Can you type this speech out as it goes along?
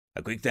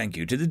A quick thank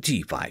you to the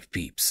T5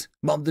 peeps,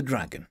 Bob the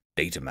Dragon,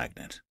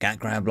 Datamagnet, Cat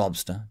Crab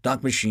Lobster,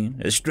 Duck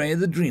Machine, Astraya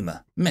the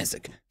Dreamer,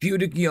 Mezec,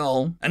 Feudic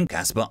Jarl, and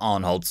Casper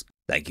Arnholtz.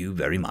 Thank you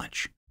very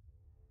much.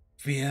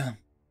 Fear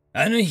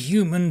and a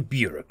Human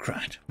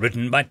Bureaucrat,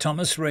 written by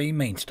Thomas Ray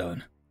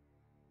Mainstone.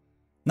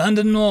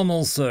 Under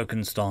normal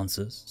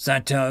circumstances,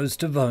 Satos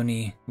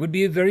Tavoni would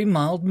be a very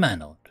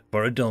mild-mannered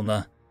for a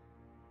Dulna,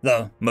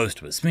 though most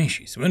of her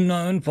species were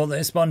known for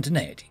their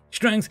spontaneity,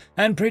 strength,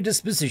 and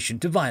predisposition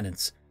to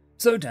violence.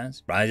 Sotas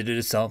prided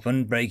herself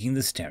on breaking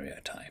the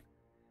stereotype,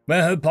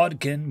 where her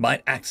podkin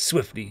might act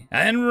swiftly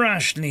and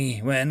rashly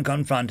when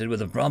confronted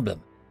with a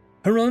problem.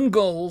 Her own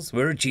goals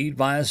were achieved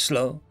via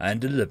slow and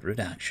deliberate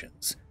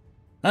actions,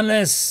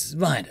 unless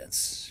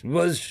violence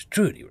was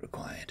truly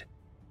required.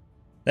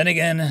 Then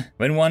again,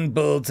 when one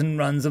builds and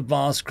runs a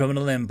vast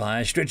criminal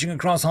empire stretching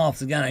across half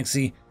the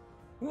galaxy,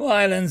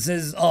 violence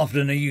is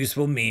often a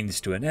useful means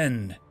to an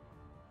end.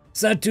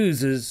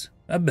 Satuz's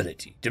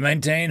ability to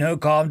maintain her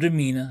calm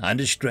demeanor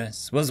under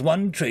stress was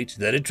one trait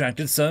that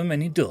attracted so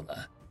many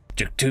Dulna,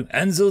 Tuktu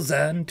and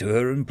Zilzan to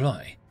her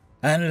employ,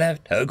 and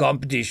left her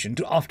competition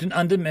to often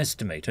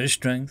underestimate her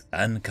strength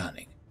and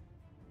cunning.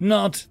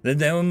 Not that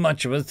they were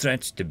much of a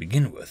threat to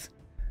begin with.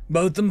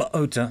 Both the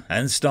Maota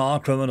and Star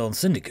criminal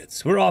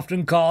syndicates were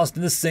often cast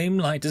in the same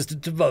light as the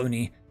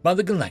Tavoni by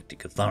the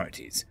galactic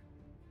authorities,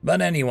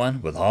 but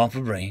anyone with half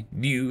a brain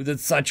knew that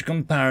such a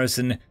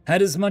comparison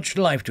had as much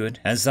life to it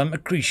as some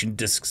accretion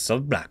disks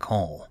of black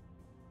hole.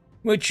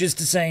 Which is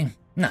to say,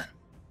 none.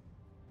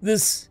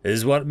 This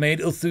is what made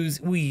Ilthus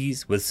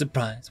wheeze with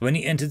surprise when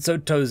he entered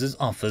Sotosa's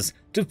office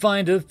to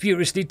find her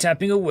furiously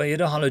tapping away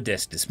at a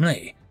holodesk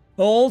display,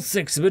 all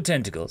 6 of her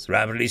tentacles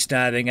rapidly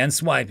stabbing and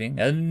swiping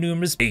at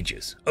numerous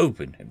pages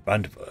open in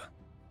front of her.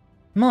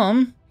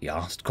 "Mom?" he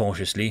asked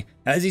cautiously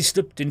as he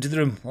slipped into the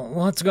room.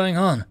 "What's going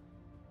on?"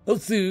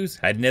 Ilthus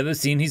had never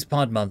seen his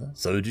podmother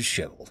so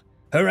disheveled.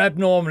 Her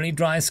abnormally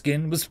dry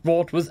skin was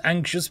fraught with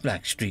anxious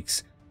black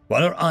streaks,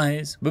 while her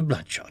eyes were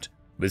bloodshot,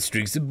 with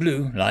streaks of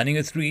blue lining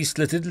her 3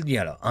 slitted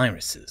yellow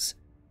irises.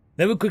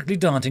 They were quickly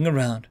darting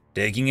around,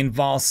 taking in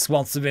vast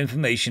swaths of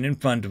information in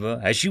front of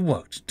her as she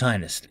worked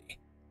tirelessly.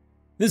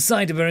 The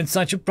sight of her in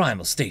such a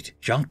primal state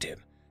shocked him,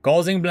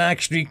 causing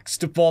black streaks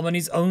to form on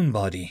his own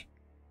body.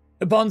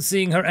 Upon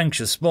seeing her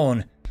anxious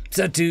spawn,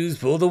 Satus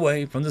pulled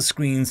away from the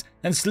screens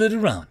and slid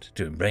around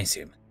to embrace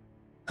him.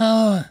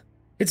 "Oh,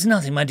 it's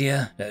nothing, my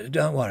dear.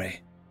 Don't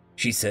worry,"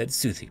 she said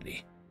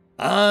soothingly.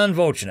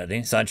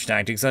 Unfortunately, such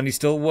tactics only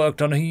still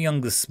worked on her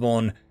youngest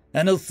spawn,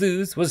 and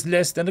Ilthus was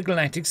less than a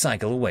galactic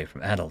cycle away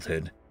from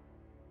adulthood.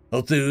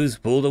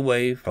 Ilthus pulled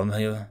away from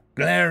her,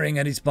 glaring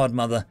at his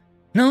podmother.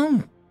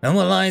 No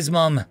more lies,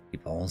 Mom," he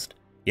paused,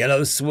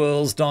 yellow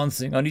swirls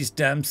dancing on his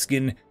damp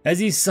skin as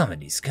he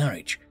summoned his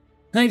courage.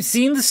 "I've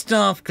seen the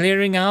staff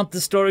clearing out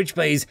the storage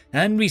bays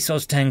and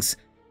resource tanks.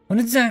 What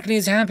exactly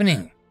is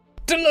happening?"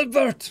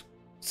 "Delivered!"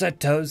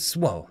 Satos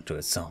swore to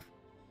herself.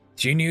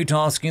 She knew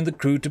tasking the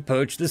crew to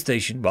purge the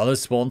station while her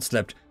spawn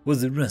slept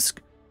was a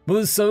risk, but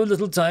with so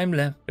little time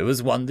left, it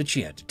was one that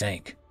she had to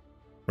take.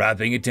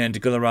 Wrapping a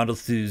tentacle around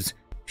Ilthus,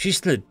 she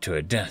slid to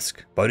her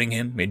desk, putting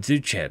him into the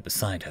chair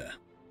beside her.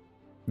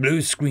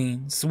 Blue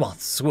screen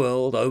swaths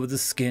swirled over the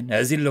skin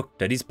as he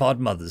looked at his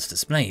podmother's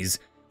displays,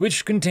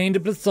 which contained a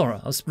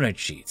plethora of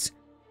spreadsheets.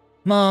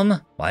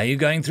 "Mom, why are you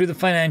going through the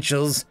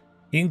financials?"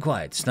 he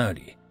inquired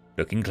slowly,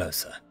 looking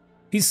closer.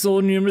 He saw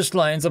numerous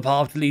lines of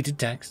half-deleted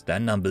text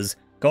and numbers,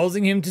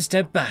 causing him to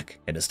step back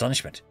in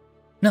astonishment.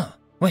 "No,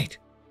 wait.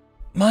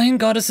 Why in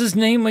goddess's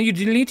name are you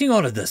deleting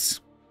all of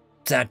this?"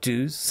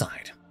 Satus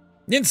sighed.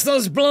 "It's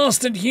those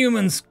blasted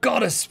humans,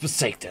 goddess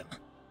forsake them."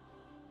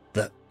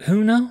 "The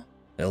who now?"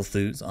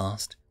 Ilthus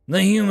asked.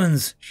 "The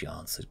humans," she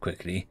answered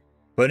quickly,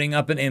 putting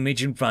up an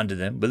image in front of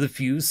them with a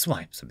few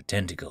swipes of a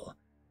tentacle.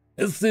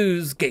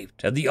 Ilthus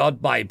gaped at the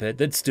odd biped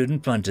that stood in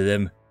front of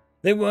them.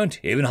 They weren't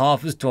even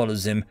half as tall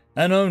as him,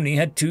 and only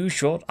had 2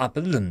 short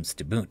upper limbs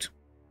to boot.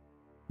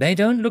 "They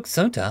don't look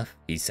so tough,"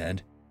 he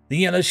said, the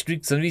yellow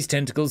streaks on his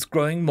tentacles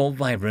growing more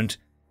vibrant.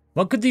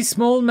 "What could these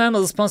small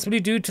mammals possibly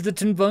do to the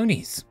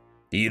Tinvonis?"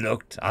 He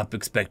looked up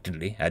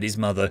expectantly at his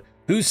mother,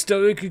 whose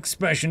stoic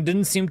expression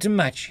didn't seem to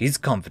match his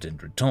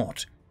confident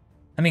retort.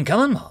 "I mean, come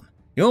on, Mom.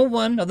 You're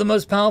one of the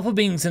most powerful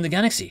beings in the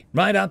galaxy,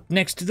 right up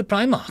next to the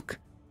Primarch."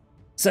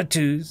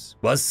 Satus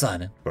was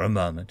silent for a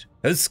moment,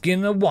 her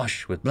skin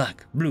awash with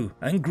black, blue,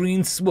 and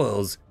green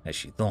swirls as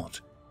she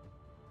thought.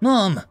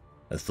 "Mom,"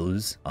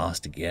 Ilthus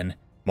asked again,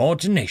 more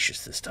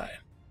tenacious this time.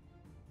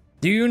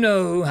 "Do you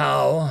know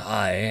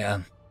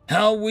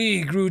how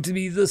we grew to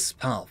be this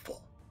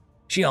powerful?"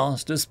 she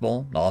asked her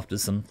spawn after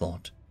some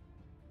thought.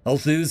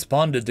 Ilthus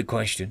pondered the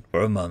question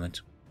for a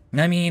moment.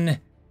 "I mean,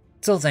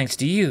 it's all thanks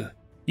to you.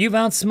 You've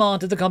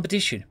outsmarted the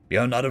competition.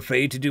 You're not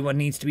afraid to do what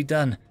needs to be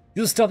done.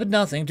 You'll stop at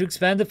nothing to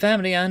expand the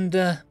family and,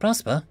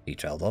 prosper," he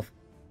trailed off.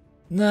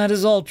 "That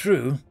is all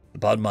true," the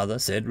podmother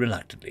said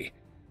reluctantly.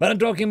 "But I'm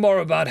talking more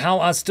about how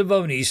us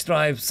Tavonis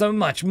thrive so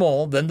much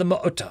more than the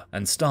Maota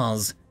and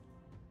stars."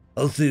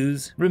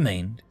 Ilthus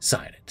remained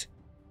silent.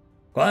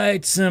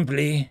 "Quite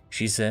simply,"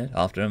 she said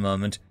after a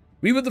moment,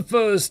 We were the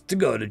first to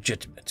go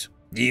legitimate.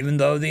 Even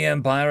though the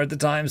Empire at the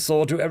time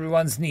saw to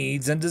everyone's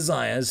needs and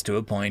desires to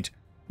a point,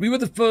 we were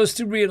the first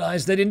to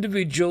realize that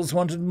individuals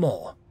wanted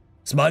more.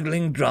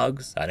 Smuggling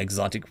drugs and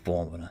exotic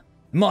formula,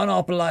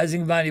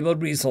 monopolizing valuable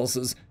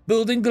resources,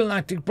 building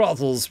galactic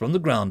brothels from the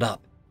ground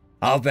up.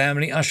 Our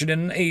family ushered in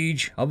an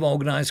age of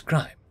organized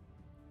crime.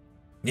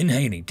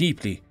 Inhaling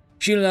deeply,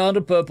 she allowed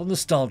a purple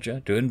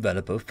nostalgia to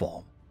envelop her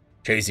form.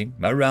 Chasing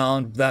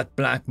around that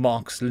black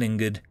marks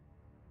lingered.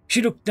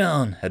 She looked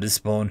down at his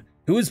spawn,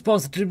 who was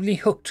positively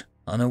hooked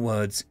on her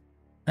words.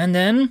 And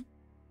then?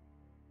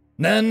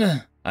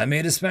 Then I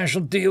made a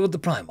special deal with the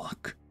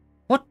Primarch.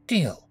 What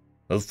deal?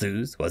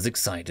 Ulthus was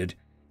excited.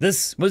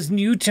 This was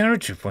new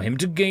territory for him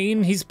to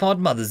gain his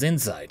podmother's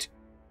insight.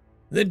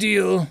 The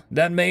deal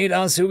that made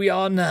us who we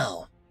are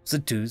now,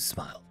 Satus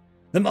smiled.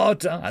 The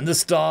Mortar and the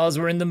Stars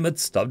were in the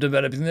midst of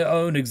developing their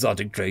own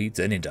exotic trades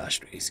and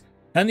industries,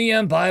 and the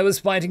Empire was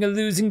fighting a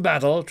losing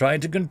battle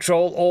trying to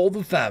control all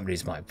the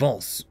families by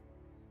force.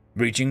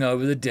 Reaching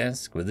over the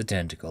desk with a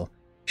tentacle,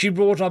 she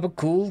brought up a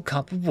cool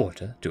cup of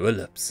water to her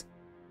lips.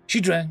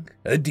 She drank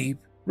a deep,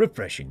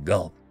 refreshing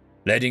gulp,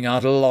 letting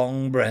out a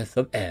long breath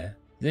of air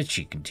that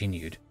she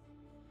continued.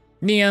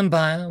 The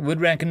Empire would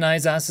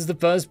recognize us as the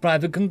first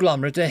private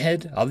conglomerate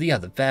ahead of the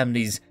other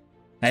families,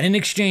 and in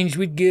exchange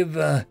we'd give,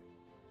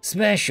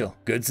 special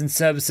goods and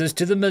services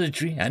to the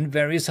military and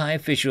various high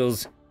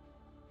officials.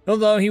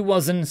 Although he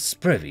wasn't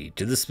privy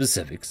to the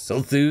specifics,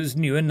 Ulthus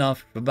knew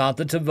enough about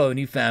the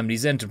Tavoni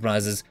family's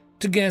enterprises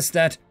to guess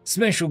that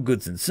special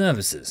goods and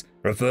services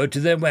referred to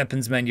their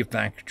weapons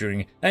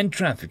manufacturing and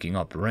trafficking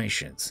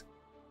operations.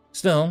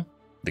 Still,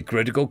 the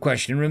critical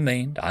question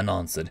remained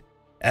unanswered,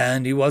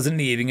 and he wasn't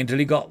leaving until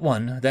he got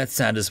one that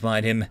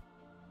satisfied him.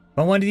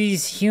 But what do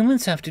these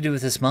humans have to do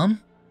with this,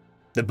 Mom?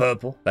 The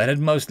purple that had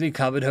mostly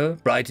covered her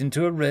brightened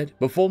to a red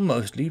before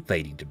mostly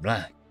fading to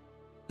black,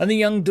 and the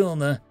young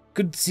Dulner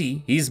could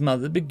see his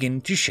mother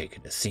begin to shake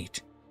in her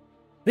seat.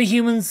 The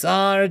humans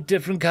are a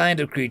different kind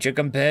of creature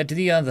compared to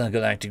the other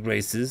galactic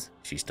races,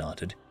 she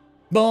started.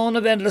 Born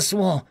of endless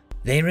war,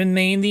 they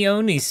remain the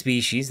only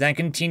species that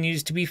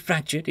continues to be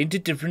fractured into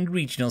different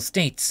regional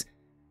states.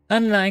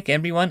 Unlike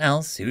everyone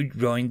else who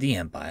joined the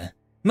Empire,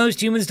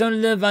 most humans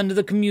don't live under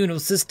the communal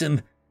system.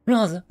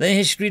 Rather, their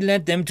history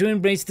led them to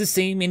embrace the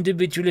same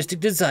individualistic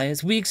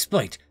desires we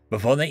exploit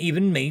before they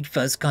even made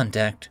first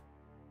contact.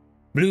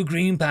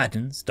 Blue-green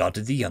patterns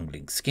dotted the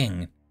youngling's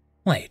skin.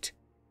 Wait,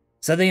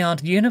 so they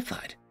aren't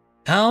unified?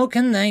 How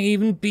can they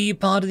even be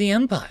part of the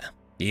Empire?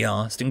 He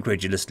asked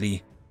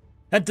incredulously.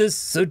 At this,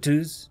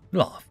 Satus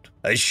laughed,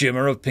 a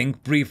shimmer of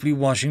pink briefly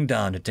washing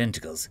down her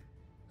tentacles.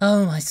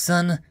 Oh, my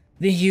son,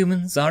 the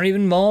humans are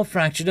even more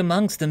fractured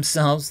amongst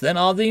themselves than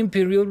are the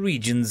Imperial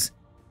regions.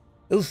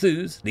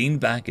 Ulthus leaned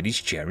back in his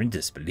chair in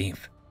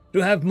disbelief. To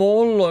have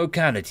more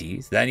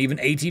localities than even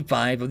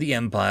 85 of the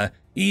Empire,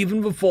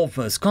 even before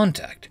first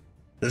contact.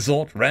 The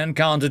thought ran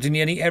counter to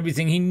nearly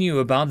everything he knew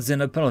about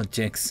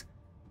xenopolitics.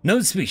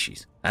 No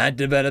species had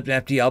developed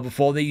FTL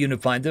before they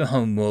unified their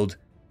homeworld,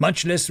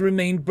 much less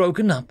remained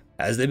broken up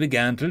as they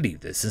began to leave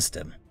their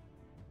system.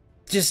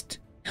 Just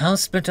how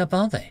split up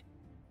are they?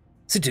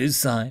 Satus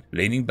sighed,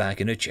 leaning back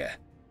in her chair.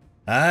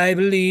 I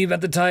believe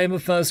at the time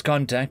of first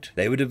contact,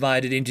 they were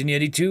divided into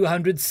nearly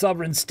 200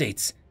 sovereign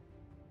states.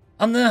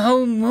 On their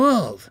home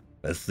world,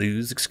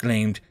 Ulthus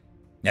exclaimed.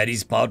 At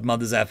his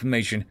podmother's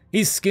affirmation,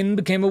 his skin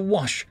became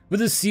awash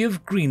with a sea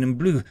of green and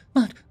blue.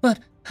 But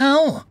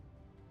how?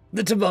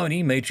 The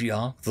Tavoni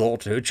matriarch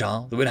thought her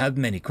child would have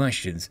many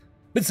questions,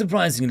 but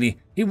surprisingly,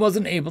 he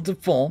wasn't able to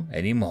form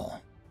any more.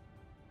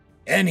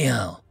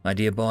 Anyhow, my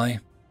dear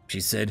boy,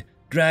 she said,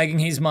 dragging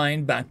his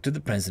mind back to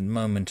the present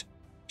moment.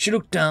 She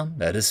looked down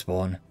at her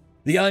spawn,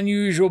 the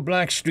unusual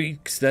black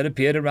streaks that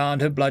appeared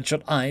around her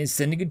bloodshot eyes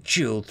sending a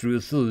chill through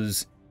her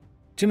thews.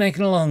 To make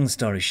a long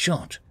story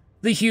short,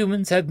 the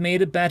humans have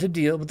made a better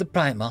deal with the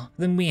Primarch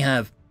than we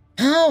have.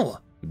 How?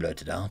 He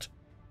blurted out,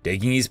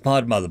 taking his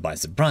podmother by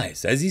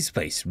surprise as his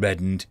face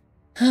reddened.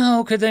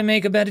 How could they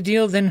make a better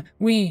deal than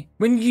we,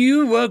 when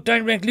you work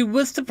directly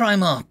with the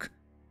Primarch?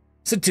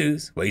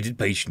 Satus waited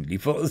patiently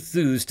for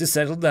Ulthus to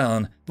settle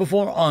down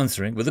before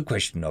answering with a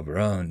question of her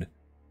own.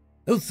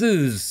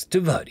 Ulthus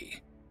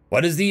Tavodi,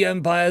 what is the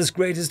Empire's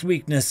greatest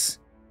weakness?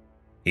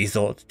 He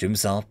thought to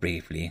himself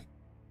briefly.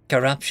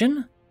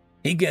 Corruption?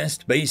 He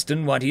guessed based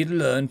on what he had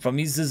learned from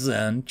his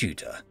Zazan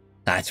tutor.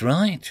 That's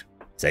right,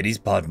 said his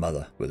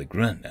podmother with a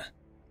grin,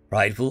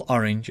 prideful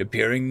orange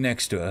appearing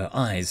next to her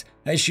eyes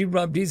as she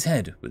rubbed his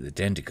head with a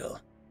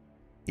tentacle.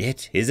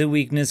 It is a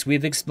weakness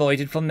we've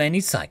exploited for many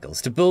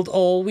cycles to build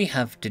all we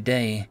have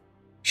today.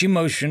 She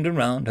motioned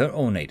around her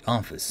ornate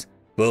office,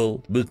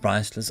 filled with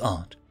priceless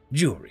art,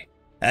 jewelry,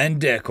 and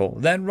decor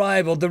that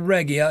rivaled the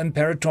Regia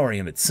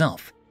Imperatorium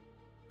itself.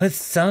 With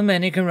so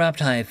many corrupt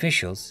high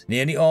officials,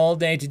 nearly all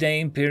day-to-day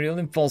imperial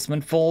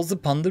enforcement falls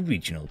upon the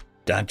regional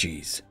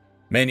duchies,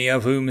 many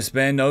of whom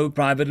spare no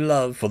private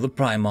love for the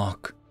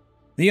Primarch.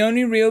 The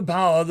only real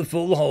power the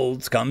Fool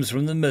holds comes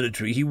from the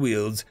military he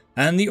wields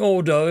and the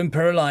Ordo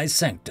Imperialis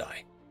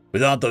Sancti.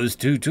 Without those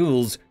two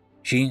tools,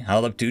 She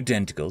held up 2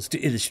 tentacles to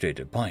illustrate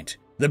her point.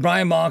 The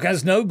Primarch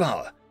has no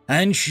power,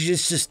 and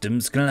his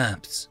systems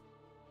collapse.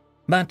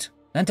 But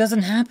that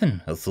doesn't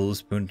happen,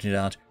 Arthurs pointed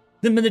out.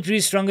 The military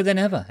is stronger than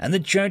ever, and the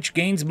church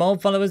gains more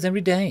followers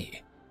every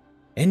day.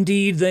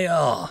 Indeed they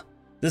are.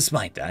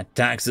 Despite that,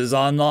 taxes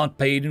are not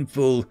paid in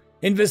full,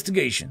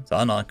 investigations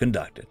are not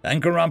conducted,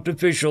 and corrupt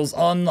officials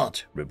are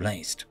not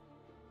replaced.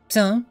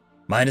 So,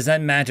 why does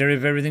that matter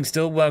if everything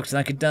still works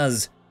like it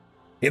does?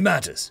 It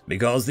matters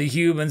because the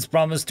humans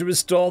promised to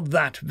restore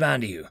that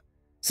value.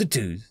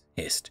 Satuz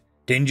hissed,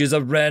 tinges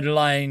of red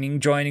lining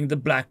joining the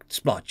black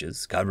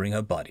splotches covering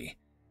her body.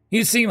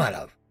 You see, my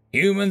love,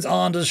 humans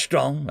aren't as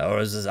strong or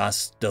as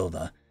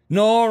Astilda,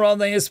 nor are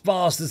they as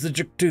fast as the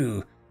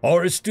Juktu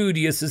or as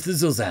studious as the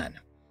Zul'Zan.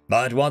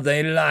 But what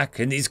they lack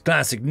in these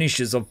classic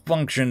niches of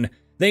function,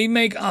 they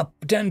make up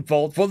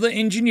tenfold for their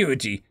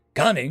ingenuity,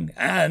 cunning,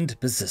 and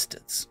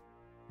persistence.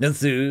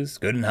 Arthurs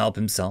couldn't help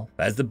himself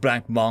as the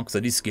black marks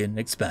on his skin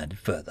expanded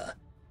further,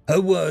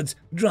 her words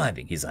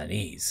driving his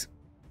unease.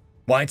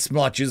 White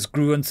splotches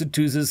grew on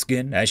Satuz's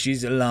skin as she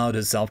allowed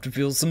herself to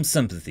feel some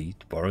sympathy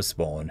for her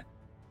spawn.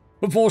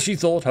 Before she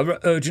thought of her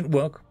urgent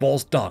work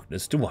forced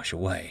darkness to wash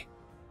away.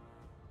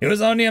 It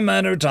was only a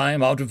matter of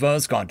time after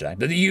first contact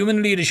that the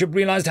human leadership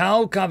realized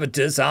how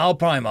covetous our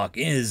Primarch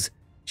is.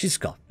 She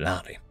scoffed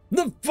loudly.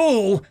 The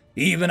fool!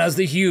 Even as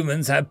the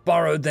humans have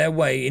burrowed their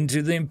way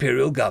into the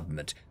imperial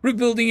government,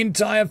 rebuilding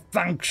entire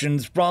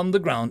functions from the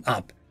ground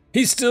up,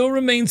 he still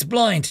remains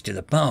blind to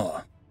the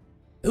power.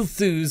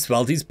 Arthurs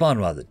felt his spine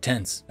rather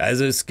tense as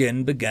her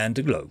skin began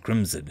to glow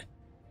crimson.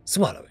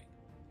 Swallowing,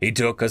 he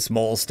took a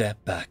small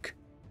step back.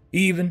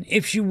 Even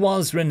if she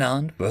was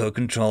renowned for her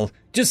control,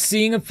 just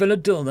seeing a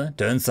Philadelphia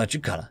turn such a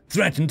color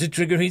threatened to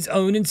trigger his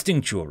own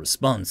instinctual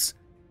response.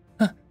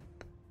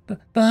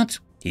 But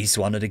he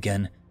swallowed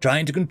again,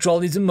 trying to control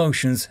his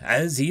emotions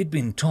as he had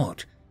been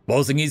taught,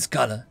 forcing his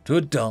color to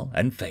a dull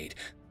and fade.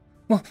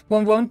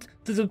 Won't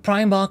the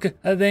Primarch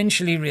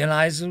eventually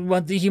realize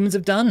what the humans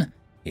have done?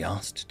 He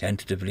asked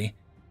tentatively.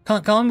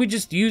 Can't we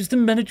just use the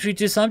military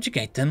to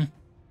subjugate them?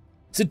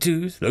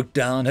 Satuz looked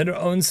down at her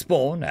own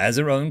spawn as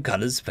her own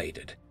colors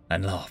faded,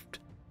 and laughed.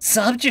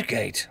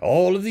 Subjugate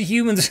all of the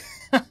humans?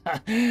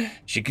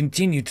 She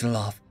continued to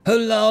laugh, her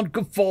loud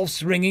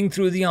guffaws ringing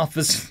through the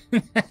office.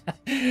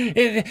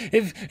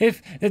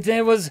 if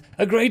there was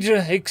a greater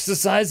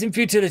exercise in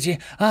futility,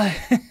 I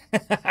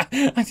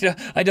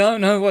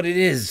don't know what it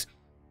is.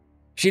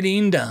 She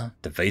leaned down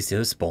to face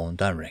her spawn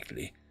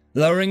directly,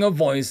 lowering her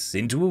voice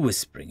into a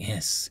whispering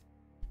hiss.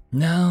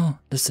 Now,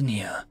 listen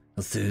here,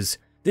 Arthurs.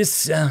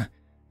 This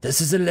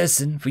is a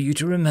lesson for you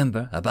to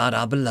remember about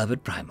our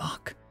beloved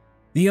Primarch.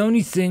 The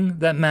only thing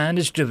that man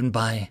is driven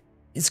by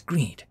is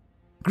greed.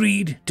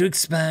 Greed to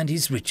expand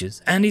his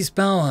riches and his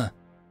power.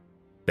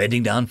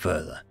 Bending down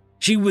further,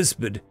 she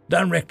whispered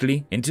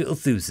directly into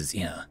Arthur's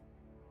ear.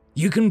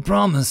 You can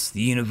promise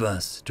the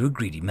universe to a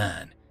greedy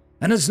man,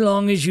 and as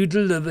long as you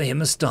deliver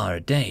him a star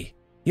a day,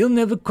 he'll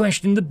never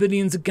question the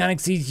billions of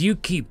galaxies you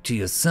keep to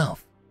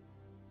yourself.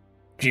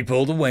 She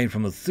pulled away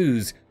from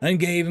Arthurs and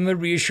gave him a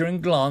reassuring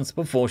glance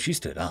before she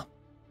stood up,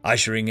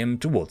 ushering him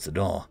towards the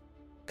door.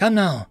 Come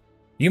now.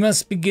 You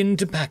must begin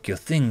to pack your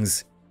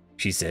things,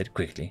 she said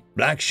quickly,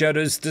 black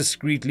shadows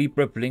discreetly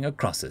rippling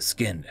across her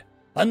skin,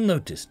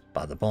 unnoticed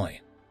by the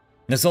boy.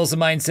 The saucer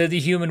mind said the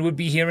human would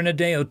be here in a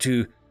day or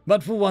two,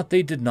 but for what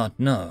they did not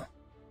know.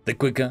 The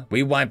quicker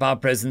we wipe our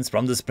presence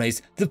from this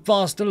place, the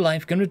faster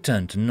life can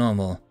return to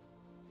normal.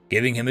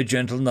 Giving him a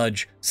gentle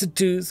nudge,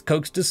 Satuz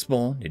coaxed a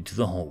spawn into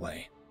the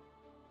hallway.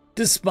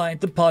 Despite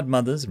the pod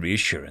mother's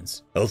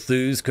reassurance,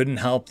 Arthurs couldn't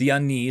help the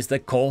unease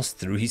that coursed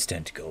through his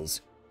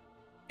tentacles.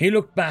 He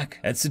looked back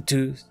at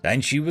Satuz,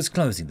 and she was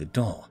closing the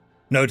door,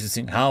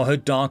 noticing how her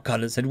dark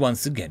colors had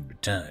once again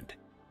returned.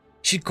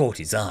 She caught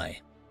his eye,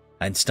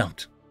 and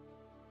stopped.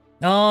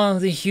 Are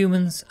the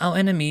humans our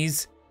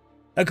enemies?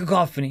 A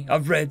cacophony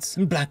of reds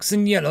and blacks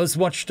and yellows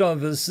watched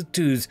over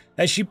Satuz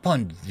as she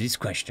pondered his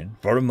question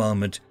for a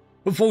moment,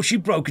 before she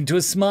broke into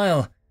a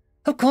smile.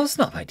 Of course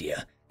not, my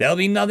dear. There'll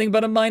be nothing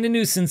but a minor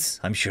nuisance,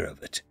 I'm sure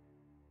of it.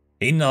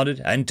 He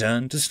nodded and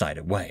turned to slide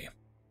away.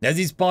 As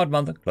his pod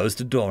mother closed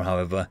the door,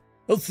 however,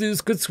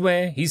 Arthurs could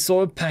swear he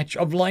saw a patch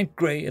of light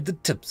grey at the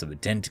tips of her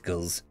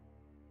tentacles.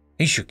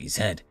 He shook his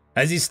head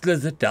as he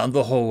slithered down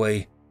the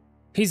hallway.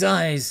 His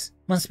eyes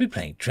must be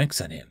playing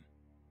tricks on him.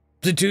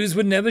 Satuz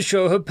would never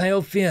show her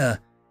pale fear.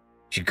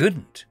 She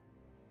couldn't,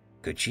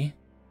 could she?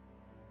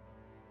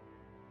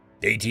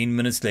 18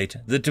 minutes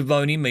later, the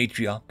Tavoni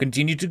matriarch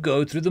continued to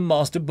go through the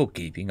master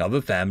bookkeeping of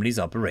her family's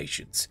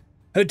operations.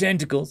 Her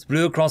tentacles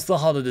flew across the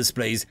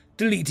holodisplays,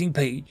 deleting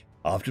page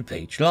after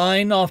page,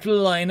 line after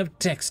line of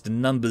text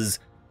and numbers,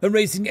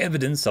 erasing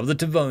evidence of the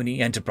Tavoni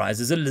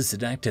Enterprise's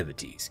illicit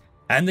activities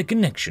and the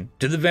connection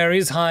to the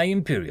various high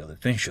imperial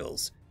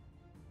officials.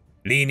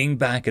 Leaning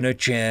back in her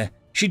chair,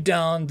 she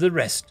downed the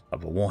rest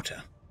of her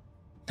water.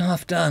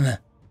 Half done,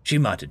 she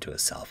muttered to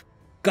herself.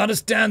 Gotta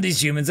stand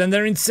these humans and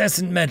their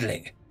incessant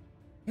meddling.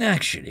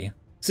 Actually,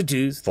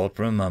 Satuz thought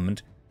for a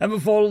moment, and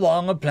before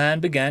long a plan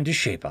began to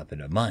shape up in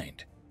her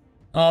mind.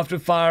 After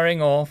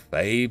firing off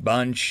a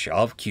bunch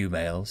of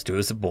Q-mails to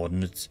her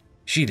subordinates,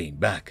 she leaned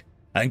back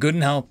and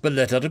couldn't help but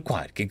let out a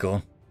quiet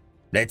giggle.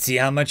 Let's see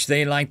how much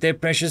they like their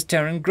precious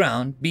Terran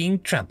ground being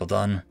trampled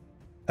on.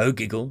 Her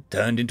giggle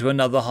turned into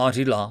another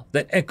hearty laugh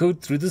that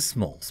echoed through the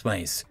small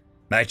space,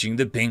 matching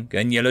the pink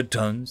and yellow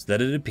tones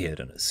that had appeared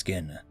on her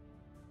skin.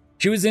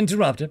 She was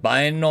interrupted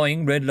by an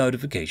annoying red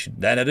notification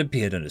that had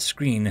appeared on her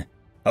screen.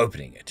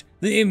 Opening it,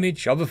 the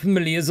image of a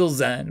familiar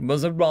Zul'Zan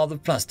was rather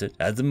flustered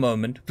as the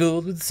moment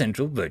filled with the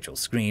central virtual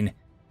screen.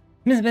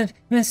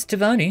 Miss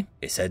Tavoni,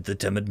 said the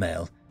timid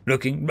male,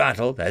 looking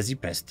rattled as he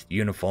pressed the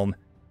uniform.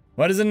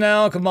 What is it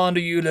now, Commander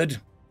Hewlett?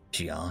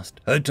 She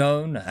asked, her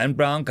tone and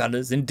brown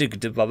colors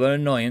indicative of her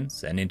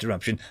annoyance and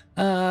interruption.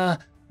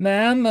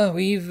 Ma'am,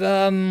 we've,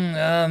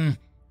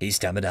 he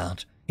stammered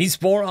out, his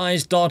four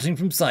eyes darting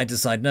from side to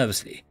side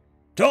nervously.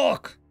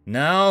 Talk!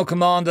 Now,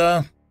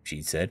 Commander,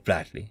 she said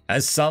flatly,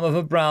 as some of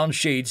her brown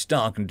shades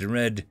darkened to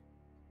red.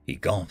 He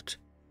gulped.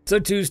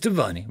 Satus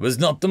Tavoni was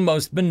not the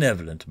most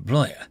benevolent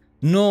employer,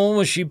 nor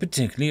was she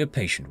particularly a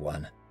patient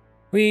one.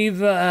 We've,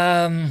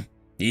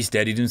 he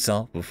steadied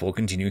himself before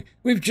continuing.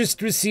 We've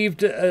just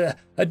received a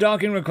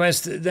docking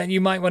request that you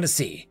might want to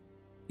see.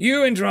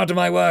 You interrupted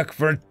my work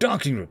for a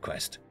docking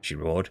request, she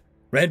roared,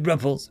 red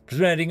ripples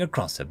spreading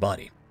across her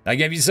body. I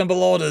gave you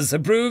simple orders.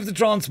 Approve the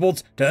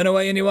transports, turn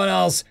away anyone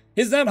else.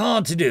 Is that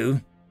hard to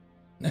do?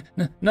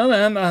 No,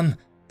 ma'am,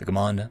 the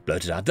commander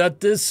blurted out. That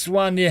this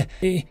one,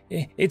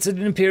 it's an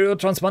Imperial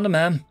transponder,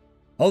 ma'am.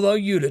 Although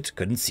Hewlett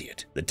couldn't see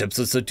it, the tips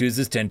of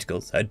Satus's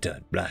tentacles had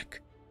turned black.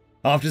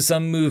 After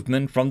some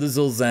movement from the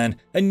Zul'Zan,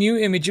 a new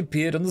image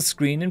appeared on the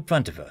screen in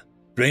front of her,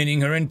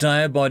 draining her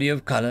entire body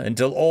of color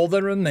until all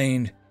that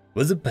remained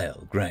was a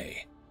pale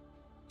gray.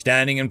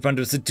 Standing in front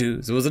of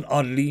Satus was an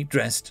oddly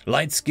dressed,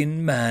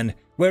 light-skinned man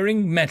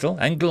wearing metal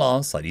and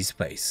glass on his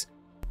face.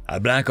 A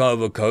black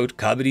overcoat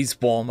covered his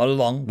form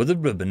along with a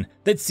ribbon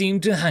that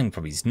seemed to hang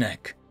from his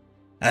neck,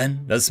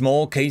 and a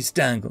small case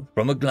dangled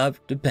from a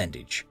gloved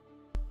appendage.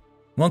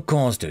 What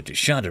caused her to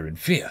shudder in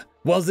fear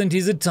wasn't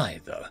his attire,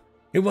 though.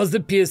 It was the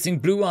piercing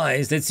blue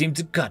eyes that seemed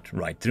to cut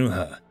right through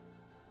her.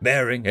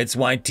 Baring its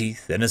white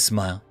teeth and a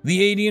smile,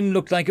 the alien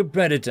looked like a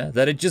predator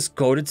that had just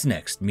caught its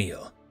next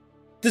meal.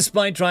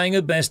 Despite trying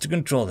her best to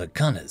control her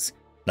colors,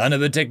 none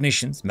of her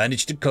technicians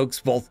managed to coax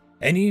forth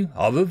any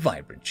of her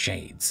vibrant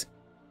shades.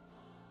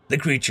 The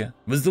creature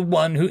was the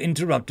one who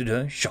interrupted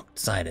her shocked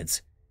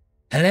silence.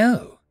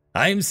 Hello,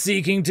 I am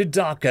seeking to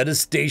dock at a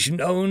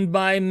station owned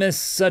by Miss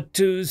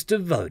Satus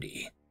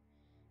Tavoni.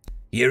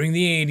 Hearing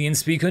the alien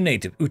speak her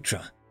native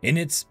Utra, in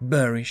its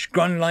boorish,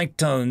 grunt-like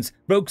tones,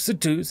 broke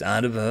Satus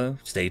out of her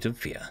state of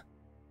fear.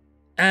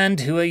 And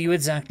who are you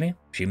exactly?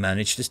 She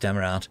managed to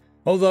stammer out,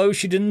 although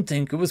she didn't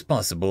think it was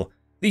possible.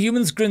 The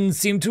human's grin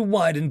seemed to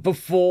widen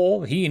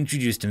before he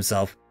introduced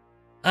himself.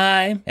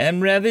 I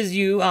am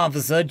Rev.S.U.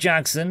 Officer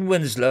Jackson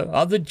Winslow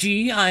of the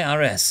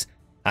GIRS.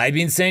 I've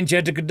been sent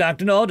here to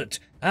conduct an audit.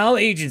 Our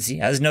agency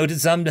has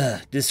noted some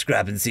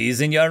discrepancies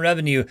in your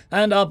revenue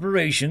and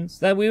operations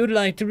that we would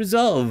like to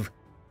resolve.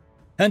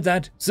 At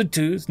that,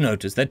 Satus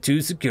noticed that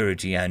two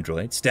security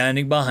androids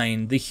standing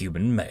behind the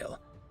human male,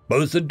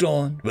 both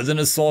adorned with an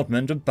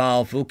assortment of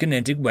powerful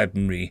kinetic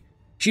weaponry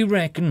she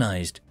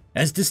recognized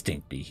as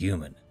distinctly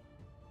human.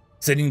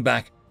 Sitting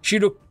back, she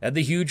looked at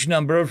the huge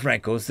number of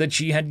records that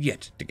she had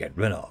yet to get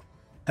rid of,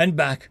 and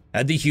back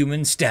at the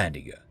human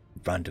standing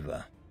in front of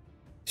her.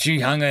 She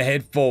hung her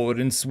head forward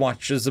and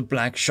swatched as the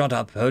black shot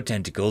up her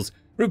tentacles,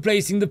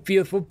 replacing the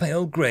fearful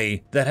pale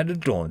gray that had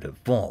adorned her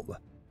form.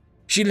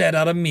 She let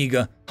out a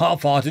meager,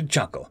 half-hearted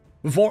chuckle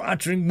before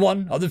uttering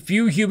one of the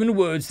few human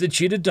words that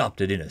she had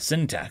adopted in her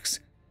syntax,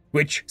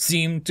 which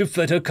seemed to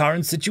fit her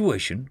current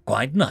situation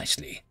quite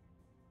nicely.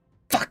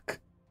 Fuck!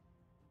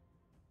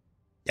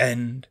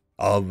 End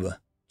of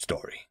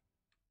story.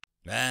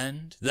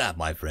 And that,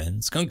 my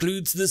friends,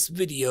 concludes this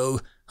video.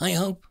 I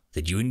hope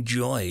that you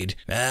enjoyed,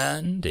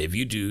 and if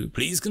you do,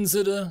 please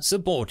consider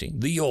supporting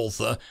the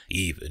author,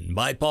 even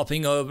by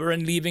popping over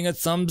and leaving a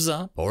thumbs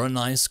up or a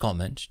nice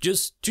comment,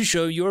 just to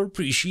show your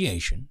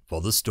appreciation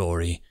for the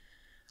story.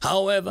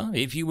 However,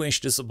 if you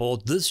wish to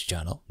support this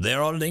channel,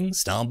 there are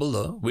links down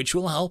below which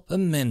will help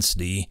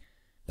immensely.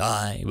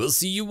 I will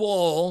see you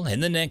all in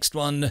the next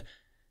one,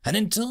 and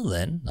until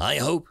then, I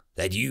hope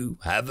that you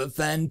have a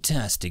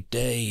fantastic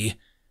day.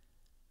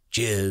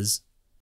 Cheers.